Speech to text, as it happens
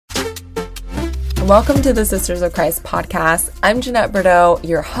Welcome to the Sisters of Christ podcast. I'm Jeanette Bordeaux,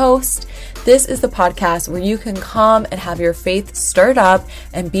 your host. This is the podcast where you can come and have your faith stirred up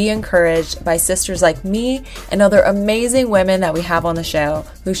and be encouraged by sisters like me and other amazing women that we have on the show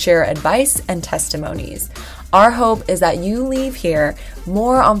who share advice and testimonies. Our hope is that you leave here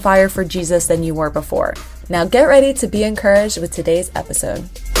more on fire for Jesus than you were before. Now get ready to be encouraged with today's episode.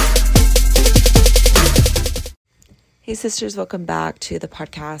 Hey sisters, welcome back to the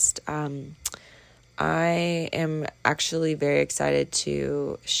podcast. I am actually very excited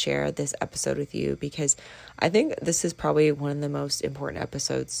to share this episode with you because I think this is probably one of the most important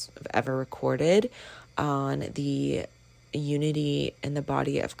episodes I've ever recorded on the unity in the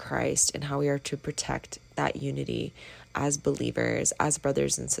body of Christ and how we are to protect that unity as believers, as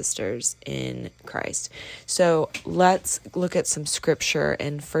brothers and sisters in Christ. So let's look at some scripture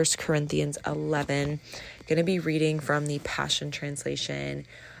in 1 Corinthians 11. I'm going to be reading from the Passion Translation.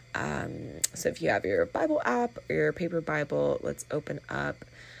 So if you have your Bible app or your paper Bible, let's open up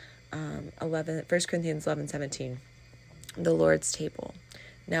 1 Corinthians 11:17, the Lord's table.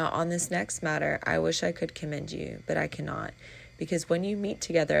 Now on this next matter, I wish I could commend you, but I cannot, because when you meet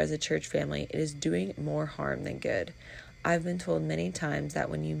together as a church family, it is doing more harm than good. I've been told many times that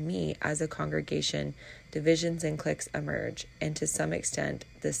when you meet as a congregation, divisions and cliques emerge, and to some extent,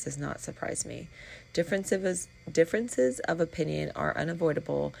 this does not surprise me. Differences of opinion are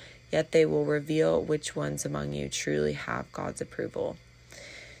unavoidable, yet they will reveal which ones among you truly have God's approval.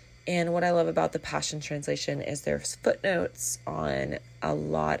 And what I love about the Passion Translation is there's footnotes on a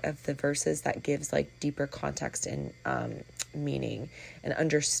lot of the verses that gives like deeper context and meaning and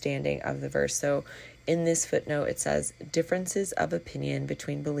understanding of the verse. So in this footnote, it says, differences of opinion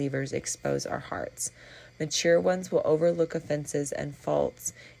between believers expose our hearts. Mature ones will overlook offenses and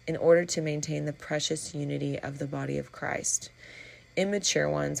faults in order to maintain the precious unity of the body of Christ. Immature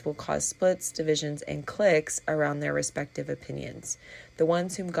ones will cause splits, divisions, and cliques around their respective opinions. The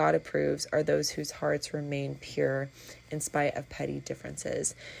ones whom God approves are those whose hearts remain pure in spite of petty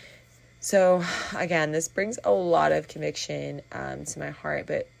differences. So again, this brings a lot of conviction to my heart,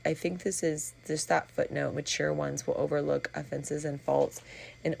 but I think this is just that footnote. Mature ones will overlook offenses and faults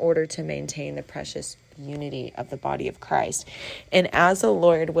in order to maintain the precious unity of the body of Christ. And as the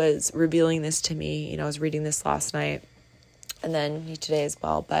Lord was revealing this to me, I was reading this last night and then today as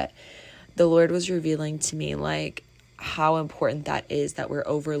well, but the Lord was revealing to me like how important that is, that we're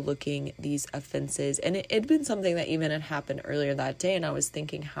overlooking these offenses. And it'd been something that even had happened earlier that day. And I was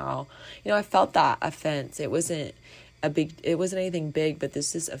thinking how, I felt that offense. It wasn't anything big, but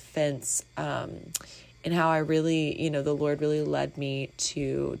this offense, and how I really, the Lord really led me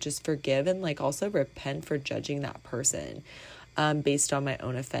to just forgive and like also repent for judging that person, based on my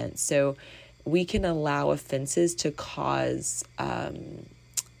own offense. So we can allow offenses to cause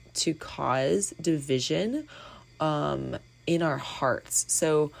division, in our hearts.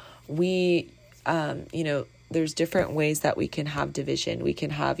 So we, there's different ways that we can have division. We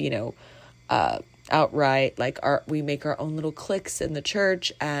can have, outright, like we make our own little cliques in the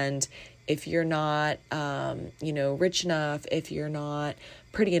church. And if you're not, rich enough, if you're not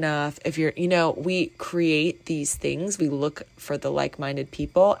pretty enough, if you're, we create these things, we look for the like-minded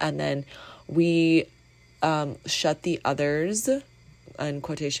people, and then we, shut the others, in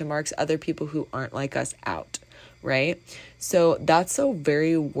quotation marks, other people who aren't like us out. Right? So that's a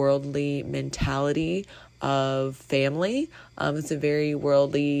very worldly mentality of family. It's a very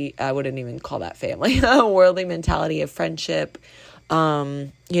worldly, I wouldn't even call that family, a worldly mentality of friendship,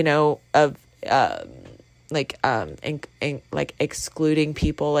 like excluding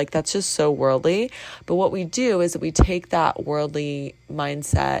people. Like that's just so worldly. But what we do is that we take that worldly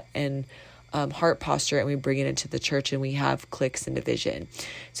mindset and heart posture, and we bring it into the church, and we have cliques and division.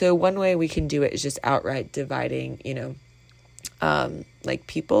 So one way we can do it is just outright dividing, like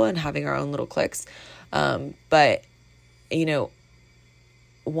people and having our own little cliques. But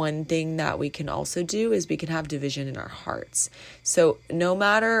one thing that we can also do is we can have division in our hearts. So no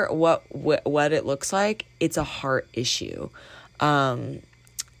matter what it looks like, it's a heart issue.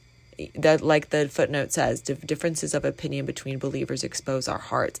 That, like the footnote says, differences of opinion between believers expose our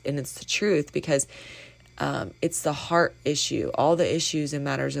hearts. And it's the truth, because it's the heart issue. All the issues and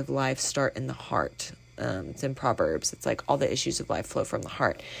matters of life start in the heart. It's in Proverbs. It's like all the issues of life flow from the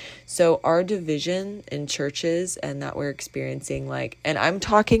heart. So our division in churches and that we're experiencing, and I'm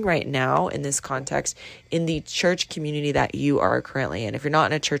talking right now in this context in the church community that you are currently in. If you're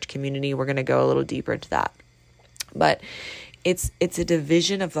not in a church community, we're going to go a little deeper into that. But it's a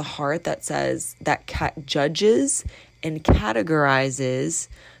division of the heart that says that judges and categorizes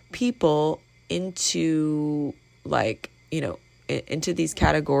people into into these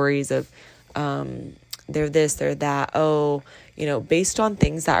categories of they're this, they're that. Oh, based on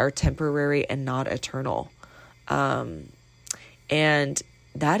things that are temporary and not eternal. And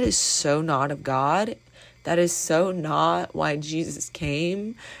that is so not of God. That is so not why Jesus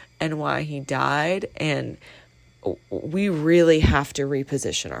came and why he died. And we really have to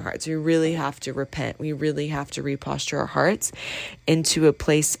reposition our hearts. We really have to repent. We really have to reposture our hearts into a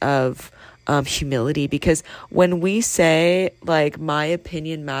place of humility. Because when we say, like, my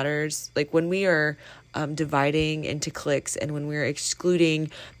opinion matters, like when we are dividing into cliques, and when we're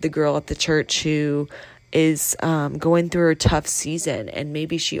excluding the girl at the church who is going through a tough season, and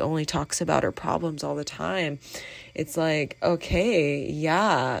maybe she only talks about her problems all the time, it's like, okay,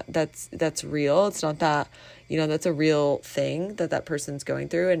 yeah, that's real. It's not that, that's a real thing that person's going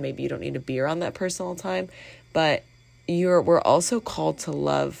through, and maybe you don't need to be around that person all the time, but we're also called to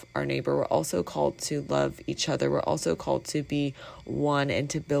love our neighbor. We're also called to love each other. We're also called to be one and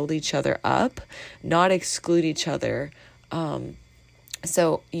to build each other up, not exclude each other.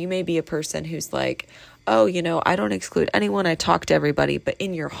 So you may be a person who's like, oh, I don't exclude anyone. I talk to everybody. But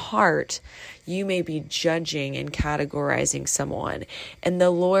in your heart, you may be judging and categorizing someone. And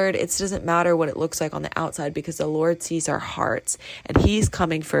the Lord, it doesn't matter what it looks like on the outside, because the Lord sees our hearts, and he's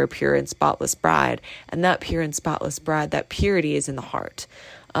coming for a pure and spotless bride. And that pure and spotless bride, that purity is in the heart.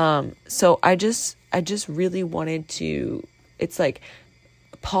 So I just really wanted to, it's like,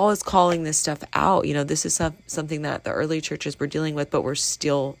 Paul is calling this stuff out. This is something that the early churches were dealing with, but we're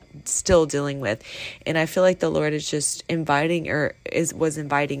still dealing with. And I feel like the Lord is just was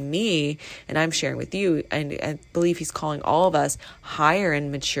inviting me, and I'm sharing with you. And I believe he's calling all of us higher in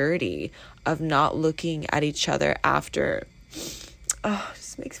maturity of not looking at each other after, it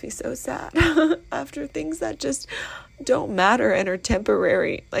just makes me so sad, after things that just don't matter and are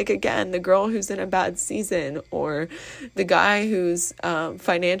temporary. Like, again, the girl who's in a bad season, or the guy who's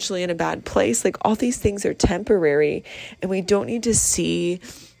financially in a bad place. Like, all these things are temporary, and we don't need to see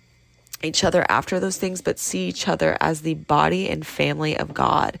each other after those things, but see each other as the body and family of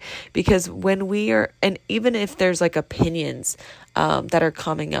God. Because when we are, and even if there's like opinions that are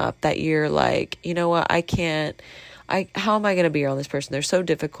coming up that you're like, you know what, how am I going to be around this person? They're so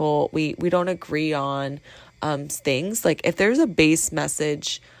difficult. We don't agree on things. Like, if there's a base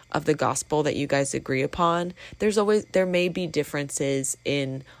message of the gospel that you guys agree upon, there may be differences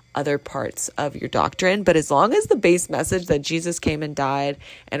in other parts of your doctrine, but as long as the base message that Jesus came and died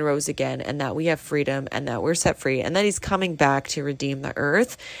and rose again, and that we have freedom, and that we're set free, and that he's coming back to redeem the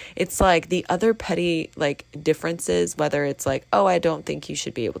earth, it's like the other petty like differences, whether it's like, oh, I don't think you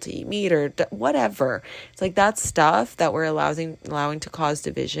should be able to eat meat, or whatever. It's like that stuff that we're allowing to cause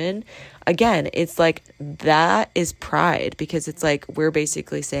division. Again, it's like that is pride, because it's like we're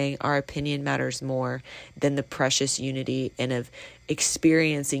basically saying our opinion matters more than the precious unity and of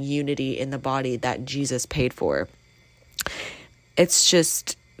experiencing unity in the body that Jesus paid for. It's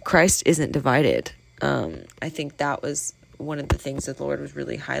just, Christ isn't divided. I think that was one of the things that the Lord was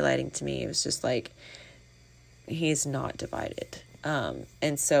really highlighting to me. It was just like, he's not divided.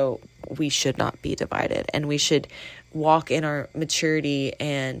 And so we should not be divided, and we should walk in our maturity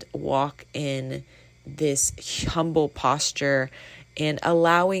and walk in this humble posture, and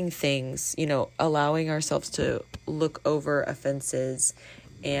allowing ourselves to look over offenses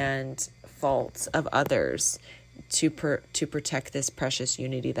and faults of others to protect this precious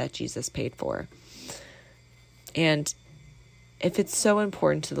unity that Jesus paid for. And if it's so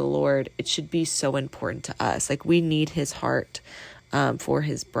important to the Lord, it should be so important to us. Like, we need his heart for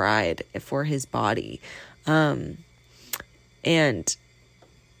his bride, for his body. And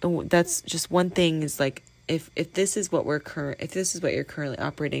that's just one thing, is like, if this is what you're currently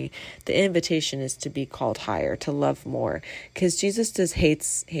operating, the invitation is to be called higher, to love more, because Jesus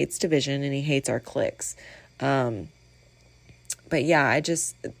hates division, and he hates our cliques. But yeah,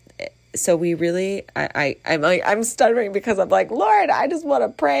 so we really, I'm stuttering because I'm like, Lord, I just want to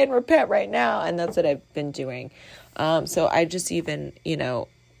pray and repent right now. And that's what I've been doing. So I just even,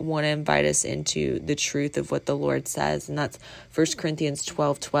 want to invite us into the truth of what the Lord says. And that's 1 Corinthians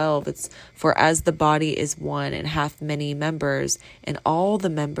 12:12. It's, for as the body is one and hath many members, and all the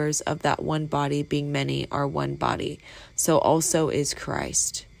members of that one body, being many, are one body, so also is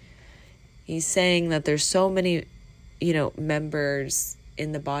Christ. He's saying that there's so many, members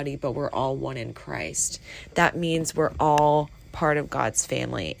in the body, but we're all one in Christ. That means we're all part of God's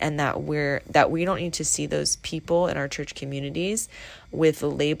family, and that we don't need to see those people in our church communities with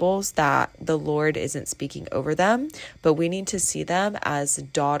labels that the Lord isn't speaking over them, but we need to see them as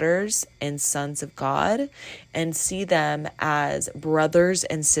daughters and sons of God, and see them as brothers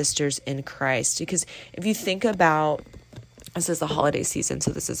and sisters in Christ. Because if you think about this is the holiday season,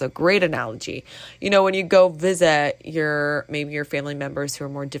 so this is a great analogy. When you go visit maybe your family members who are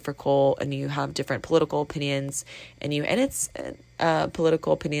more difficult, and you have different political opinions, and it's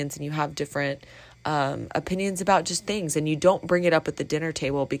political opinions, and you have different opinions about just things, and you don't bring it up at the dinner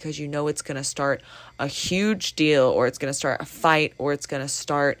table because it's going to start a huge deal, or it's going to start a fight, or it's going to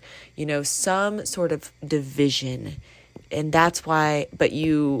start, some sort of division. And that's why, but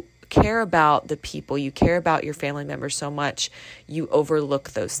you care about the people, you care about your family members so much, you overlook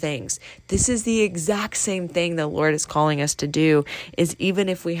those things. This is the exact same thing the Lord is calling us to do, is even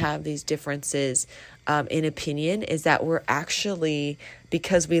if we have these differences in opinion, is that we're actually,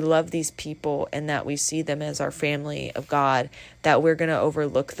 because we love these people and that we see them as our family of God, that we're going to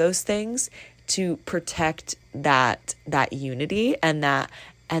overlook those things to protect that unity and that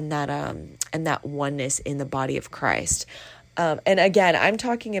oneness in the body of Christ. And again, I'm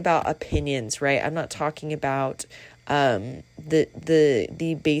talking about opinions, right? I'm not talking about the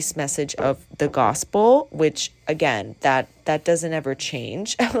base message of the gospel, which again, that doesn't ever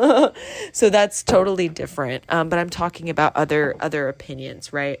change. So that's totally different. But I'm talking about other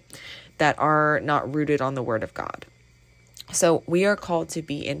opinions, right? That are not rooted on the word of God. So we are called to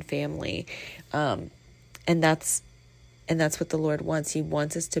be in family. And that's what the Lord wants. He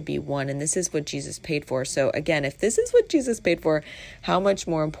wants us to be one. And this is what Jesus paid for. So again, if this is what Jesus paid for, how much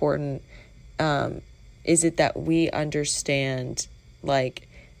more important is it that we understand like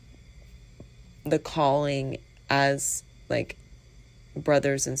the calling as like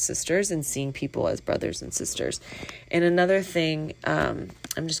brothers and sisters, and seeing people as brothers and sisters. And another thing, I'm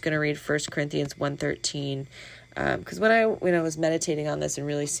just going to read 1 Corinthians 1:13. Because when I was meditating on this and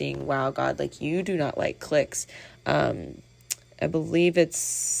really seeing, wow, God, like you do not like cliques. I believe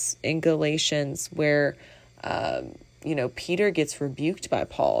it's in Galatians where, Peter gets rebuked by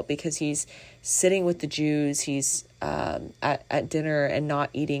Paul because he's sitting with the Jews. He's at dinner and not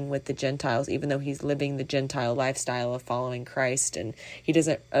eating with the Gentiles, even though he's living the Gentile lifestyle of following Christ. And he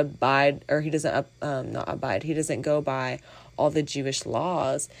doesn't he doesn't go by all the Jewish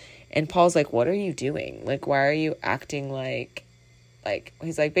laws. And Paul's like, what are you doing? Like, why are you acting like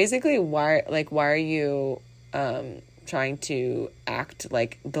he's like, basically, why are you trying to act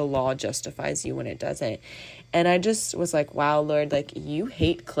like the law justifies you when it doesn't? And I just was like, wow, Lord, like you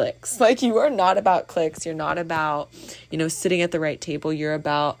hate cliques. Like you are not about cliques. You're not about, sitting at the right table. You're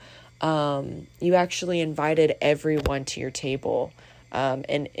about, you actually invited everyone to your table.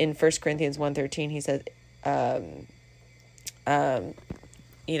 And in 1 Corinthians 1:13, he says,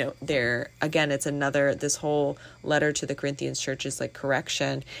 it's this whole letter to the Corinthians church is like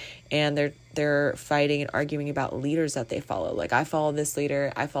correction, and they're fighting and arguing about leaders that they follow. Like, I follow this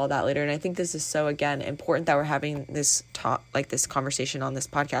leader, I follow that leader. And I think this is so, again, important that we're having this this conversation on this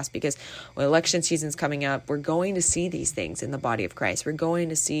podcast, because when election season's coming up, we're going to see these things in the body of Christ. We're going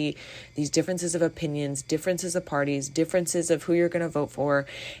to see these differences of opinions, differences of parties, differences of who you're going to vote for.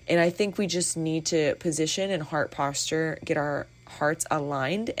 And I think we just need to position and heart posture, get our hearts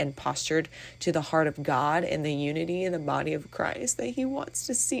aligned and postured to the heart of God and the unity in the body of Christ that he wants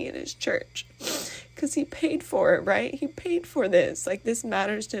to see in his church, because he paid for it, right? He paid for this. Like, this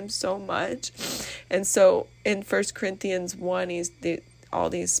matters to him so much. And so in 1 Corinthians 1, all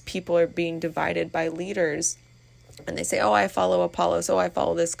these people are being divided by leaders, and they say, oh, I follow Apollos, oh, I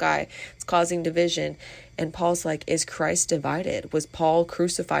follow this guy. It's causing division. And Paul's like, is Christ divided? Was Paul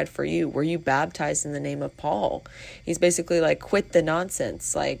crucified for you? Were you baptized in the name of Paul? He's basically like, quit the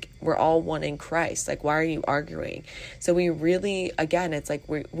nonsense. Like, we're all one in Christ. Like, why are you arguing? So we really, again, it's like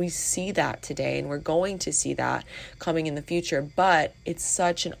we see that today, and we're going to see that coming in the future. But it's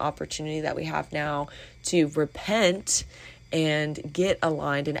such an opportunity that we have now to repent and get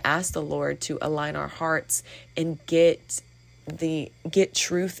aligned and ask the Lord to align our hearts and get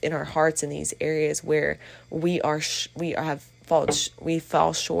truth in our hearts in these areas where we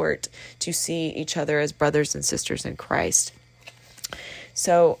fall short to see each other as brothers and sisters in Christ.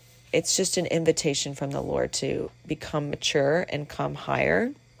 So it's just an invitation from the Lord to become mature and come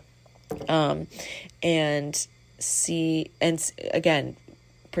higher, and see, and again,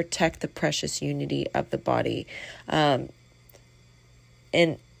 protect the precious unity of the body.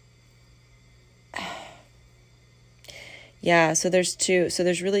 And yeah, so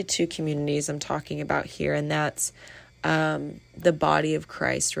there's really two communities I'm talking about here, and that's the body of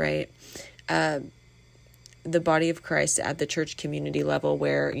Christ, right? The body of Christ at the church community level,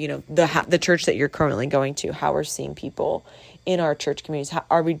 where, the church that you're currently going to, how we're seeing people in our church communities. How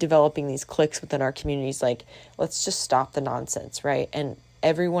are we developing these cliques within our communities? Like, let's just stop the nonsense, right? And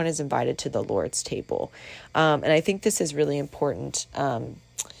everyone is invited to the Lord's table. And I think this is really important,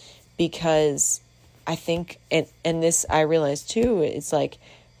 because I think, and this I realized too, it's like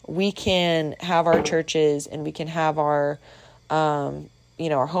we can have our churches and we can have our,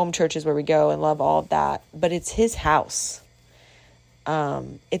 our home churches where we go and love all of that, but it's his house.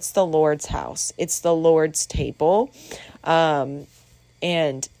 It's the Lord's house. It's the Lord's table.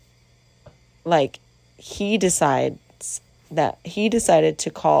 And like he decided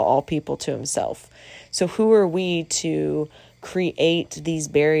to call all people to himself. So who are we to create these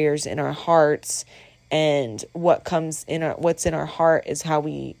barriers in our hearts? And what's in our heart is how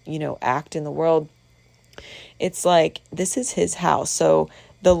we, act in the world. It's like, this is his house. So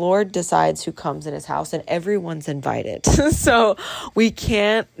the Lord decides who comes in his house, and everyone's invited. So we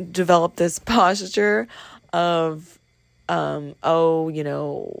can't develop this posture of,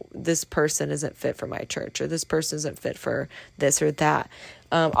 this person isn't fit for my church, or this person isn't fit for this or that.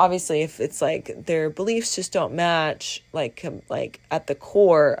 Obviously, if it's like their beliefs just don't match, like at the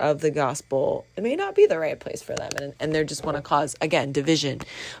core of the gospel, it may not be the right place for them. And they just want to cause, again, division.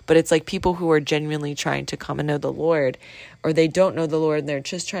 But it's like people who are genuinely trying to come and know the Lord, or they don't know the Lord and they're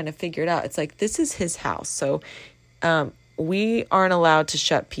just trying to figure it out. It's like, this is his house. So we aren't allowed to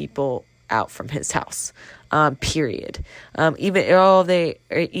shut people out from his house, period. No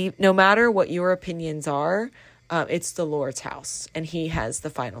matter what your opinions are, it's the Lord's house, and he has the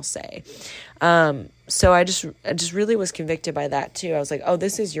final say. So I just really was convicted by that too. I was like, oh,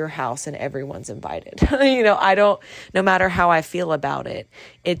 this is your house and everyone's invited. No matter how I feel about it,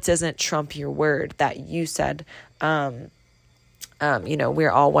 it doesn't trump your word that you said, we're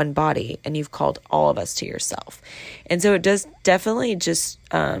all one body and you've called all of us to yourself. And so it does definitely just,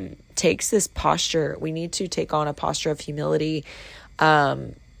 takes this posture. We need to take on a posture of humility,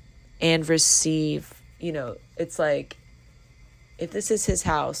 and receive, it's like, if this is his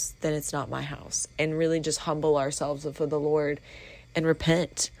house, then it's not my house, and really just humble ourselves before the Lord and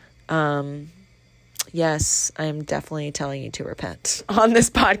repent. Yes, I'm definitely telling you to repent on this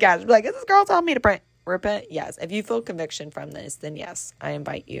podcast. Like, is this girl telling me to repent? Yes. If you feel conviction from this, then yes, I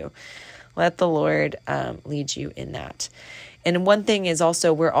invite you. Let the Lord lead you in that. And one thing is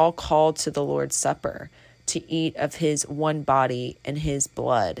also, we're all called to the Lord's Supper to eat of his one body and his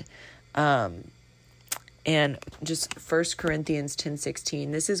blood. And just 1 Corinthians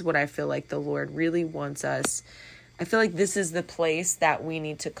 10:16, this is what I feel like the Lord really wants us. I feel like this is the place that we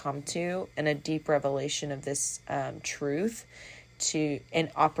need to come to, in a deep revelation of this truth,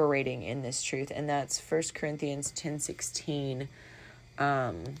 and operating in this truth. And that's 1 Corinthians 10:16.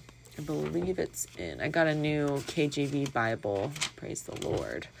 I believe I got a new KJV Bible. Praise the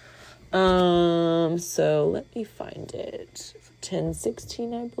Lord. So let me find it.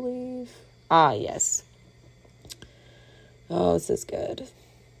 10:16, I believe. Ah, yes. Oh, this is good.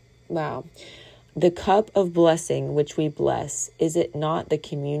 Wow. The cup of blessing which we bless, is it not the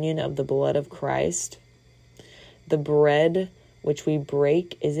communion of the blood of Christ? The bread which we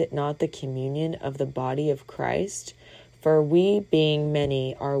break, is it not the communion of the body of Christ? For we, being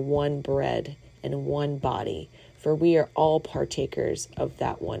many, are one bread and one body, for we are all partakers of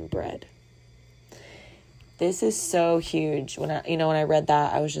that one bread. This is so huge. When I read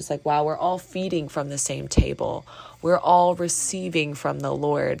that, I was just like, wow, we're all feeding from the same table. We're all receiving from the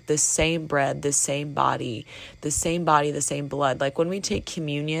Lord the same bread, the same body, the same blood. Like when we take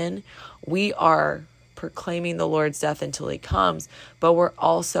communion, we are proclaiming the Lord's death until he comes, but we're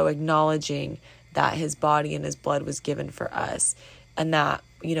also acknowledging that his body and his blood was given for us. And that,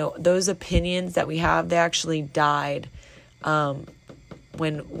 those opinions that we have, they actually died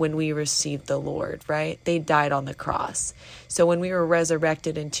when we received the Lord, right? They died on the cross. So when we were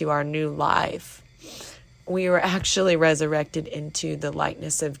resurrected into our new life, we were actually resurrected into the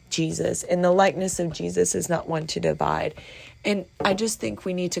likeness of Jesus. And the likeness of Jesus is not one to divide. And I just think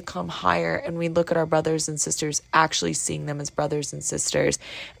we need to come higher, and we look at our brothers and sisters, actually seeing them as brothers and sisters,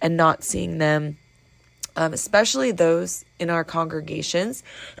 and not seeing them, especially those in our congregations,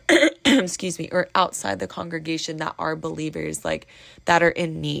 or outside the congregation that are believers, like that are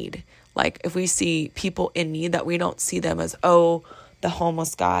in need. Like if we see people in need, that we don't see them as, the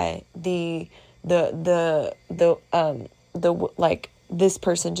homeless guy, this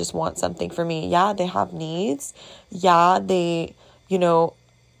person just wants something for me. Yeah, they have needs. Yeah, they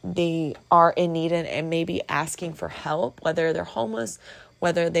are in need and maybe asking for help, whether they're homeless,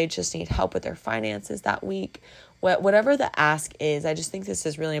 whether they just need help with their finances that week, whatever the ask is. I just think this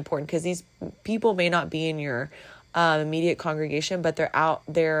is really important, because these people may not be in your immediate congregation, but they're out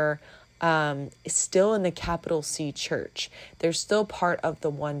there still in the capital C church. They're still part of the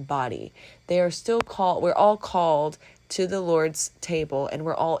one body. They are still called, we're all called to the Lord's table and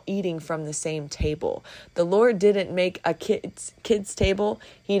we're all eating from the same table. The Lord didn't make a kid's table.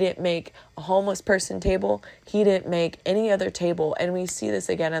 He didn't make a homeless person table. He didn't make any other table. And we see this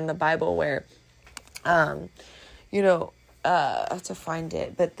again in the Bible where, I have to find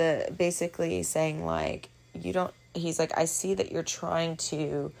it, but basically saying like, he's like, I see that you're trying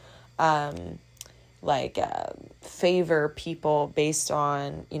to, favor people based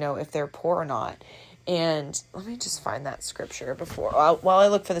on, if they're poor or not. And let me just find that scripture while I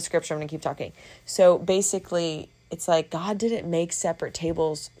look for the scripture, I'm going to keep talking. So basically it's like God didn't make separate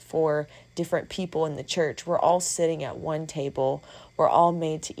tables for different people in the church. We're all sitting at one table. We're all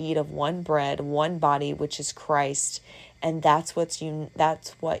made to eat of one bread, one body, which is Christ. And that's what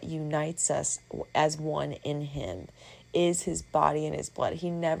unites us as one in him, is his body and his blood. He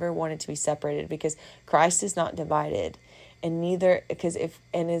never wanted to be separated because Christ is not divided, and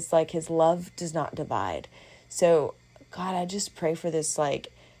it's like his love does not divide. So God, I just pray for this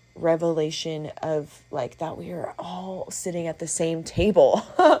like revelation of like that we are all sitting at the same table.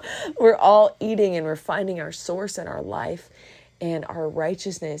 We're all eating and we're finding our source in our life. And our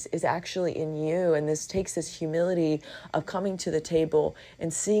righteousness is actually in you. And this takes this humility of coming to the table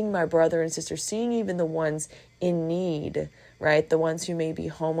and seeing my brother and sister, seeing even the ones in need, right? The ones who may be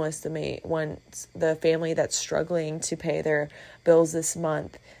homeless, the family that's struggling to pay their bills this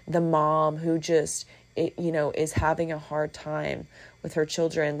month, the mom who just, is having a hard time with her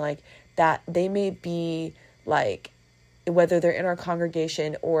children, like that. They may be like, whether they're in our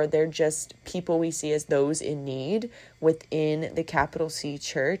congregation or they're just people we see as those in need within the capital C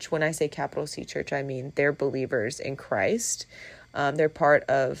church. When I say capital C church, I mean they're believers in Christ. They're part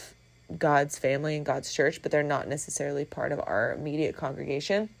of God's family and God's church, but they're not necessarily part of our immediate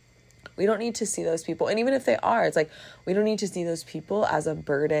congregation. We don't need to see those people. And even if they are, it's like, we don't need to see those people as a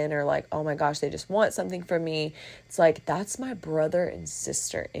burden or like, oh my gosh, they just want something from me. It's like, that's my brother and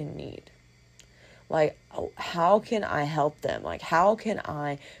sister in need. Like, how can I help them? Like, how can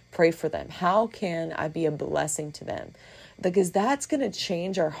I pray for them? How can I be a blessing to them? Because that's going to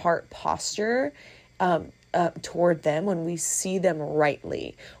change our heart posture toward them when we see them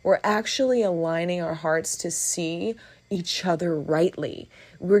rightly. We're actually aligning our hearts to see each other rightly.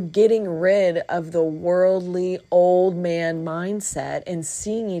 We're getting rid of the worldly old man mindset and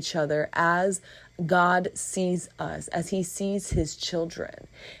seeing each other as God sees us, as he sees his children.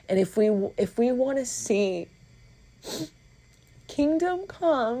 And if we want to see kingdom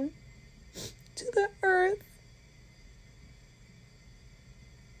come to the earth,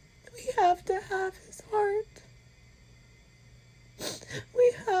 we have to have his heart.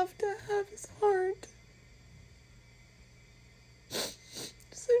 We have to have his heart.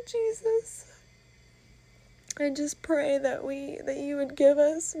 So Jesus, I just pray that you would give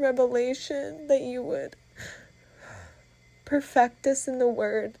us revelation, that you would perfect us in the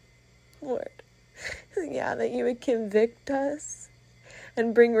word, Lord. Yeah, that you would convict us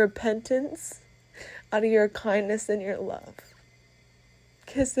and bring repentance out of your kindness and your love.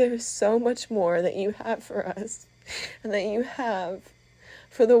 Because there's so much more that you have for us and that you have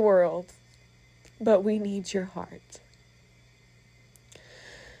for the world. But we need your heart.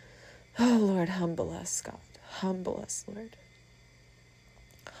 Oh, Lord, humble us, God. Humble us, Lord.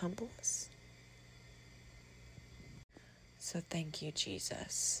 Humble us. So thank you,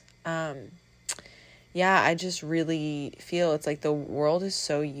 Jesus. I just really feel it's like the world is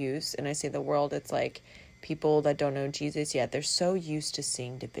so used, and I say the world, it's like people that don't know Jesus yet, they're so used to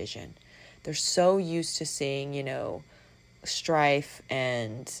seeing division. They're so used to seeing, strife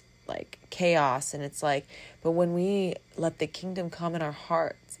and like chaos. And it's like, but when we let the kingdom come in our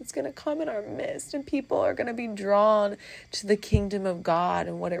hearts, it's going to come in our midst, and people are going to be drawn to the kingdom of God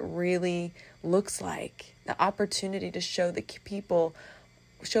and what it really looks like. The opportunity to show people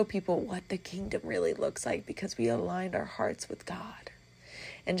what the kingdom really looks like, because we aligned our hearts with God.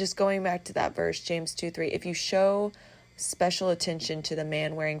 And just going back to that verse, James 2:3, if you show special attention to the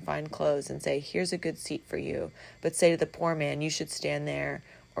man wearing fine clothes and say, here's a good seat for you, but say to the poor man, you should stand there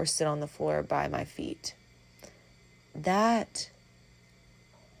or sit on the floor by my feet. That,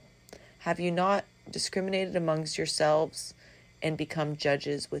 have you not discriminated amongst yourselves and become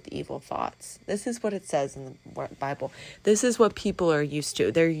judges with evil thoughts? This is what it says in the Bible. This is what people are used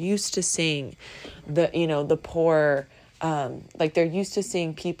to. They're used to seeing the poor, like they're used to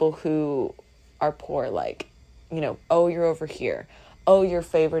seeing people who are poor, like, oh, you're over here. Oh, you're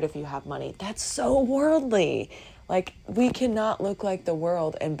favored if you have money. That's so worldly. Like, we cannot look like the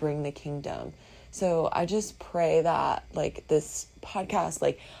world and bring the kingdom. So I just pray that like this podcast,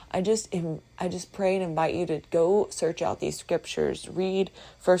 like I just pray and invite you to go search out these scriptures, read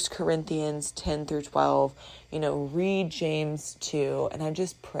 1 Corinthians 10 through 12, read James 2. And I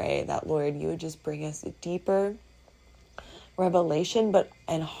just pray that, Lord, you would just bring us a deeper revelation,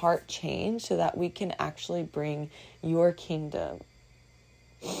 and heart change, so that we can actually bring your kingdom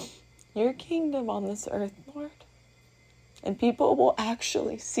on this earth, Lord. And people will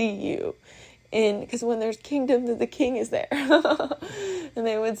actually see you because when there's kingdom, the king is there. And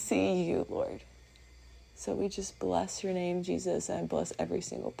they would see you, Lord. So we just bless your name, Jesus, and I bless every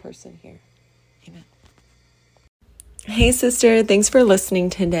single person here. Amen. Hey sister, thanks for listening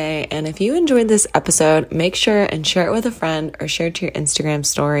today. And if you enjoyed this episode, make sure and share it with a friend or share it to your Instagram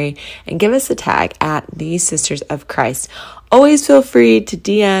story and give us a tag at These Sisters of Christ. Always feel free to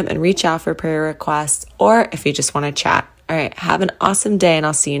DM and reach out for prayer requests, or if you just want to chat. All right, have an awesome day, and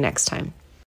I'll see you next time.